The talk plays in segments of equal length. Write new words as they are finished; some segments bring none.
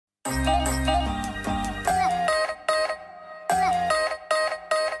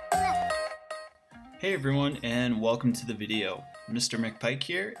Hey everyone, and welcome to the video. Mr. McPike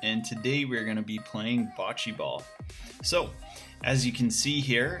here, and today we're going to be playing Bocce Ball. So, as you can see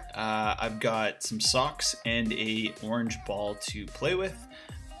here, I've got some socks and a orange ball to play with,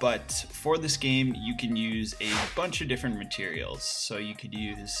 but for this game you can use a bunch of different materials. So you could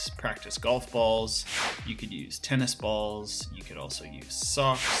use practice golf balls, you could use tennis balls, you could also use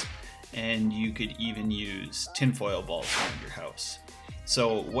socks, and you could even use tinfoil balls around your house.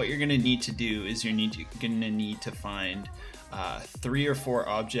 So what you're going to need to do is you're going to need to find 3 or 4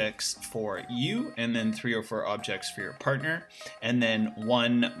 objects for you, and then 3 or 4 objects for your partner, and then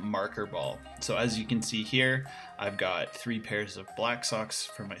 1 marker ball. So as you can see here, I've got 3 pairs of black socks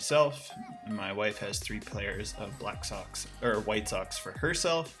for myself. My wife has 3 pairs of black socks or white socks for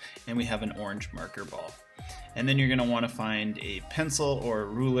herself, and we have an orange marker ball. And then you're going to want to find a pencil or a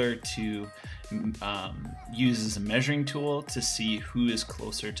ruler to use as a measuring tool to see who is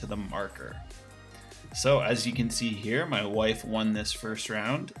closer to the marker. So as you can see here, my wife won this first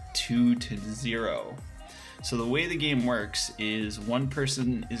round 2-0. So the way the game works is one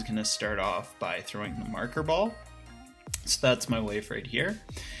person is going to start off by throwing the marker ball. So that's my wife right here.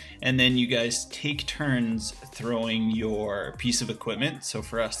 And then you guys take turns throwing your piece of equipment. So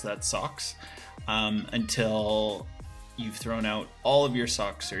for us, that's socks. Until you've thrown out all of your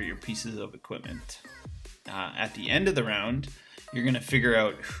socks or your pieces of equipment. At the end of the round, you're going to figure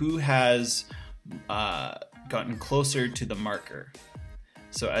out who has gotten closer to the marker.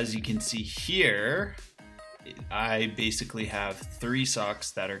 So as you can see here, I basically have 3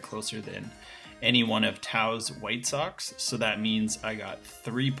 socks that are closer than any one of Tao's white socks. So that means I got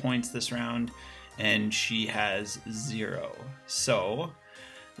 3 points this round and she has 0. So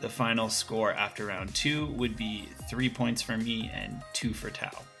the final score after round 2 would be 3 points for me and 2 for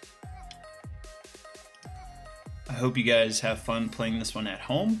Tao. I hope you guys have fun playing this one at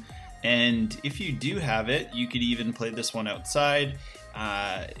home, and if you do have it, you could even play this one outside.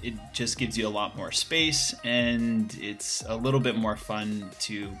 It just gives you a lot more space, and it's a little bit more fun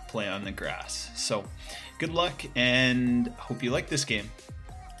to play on the grass. So good luck, and hope you like this game.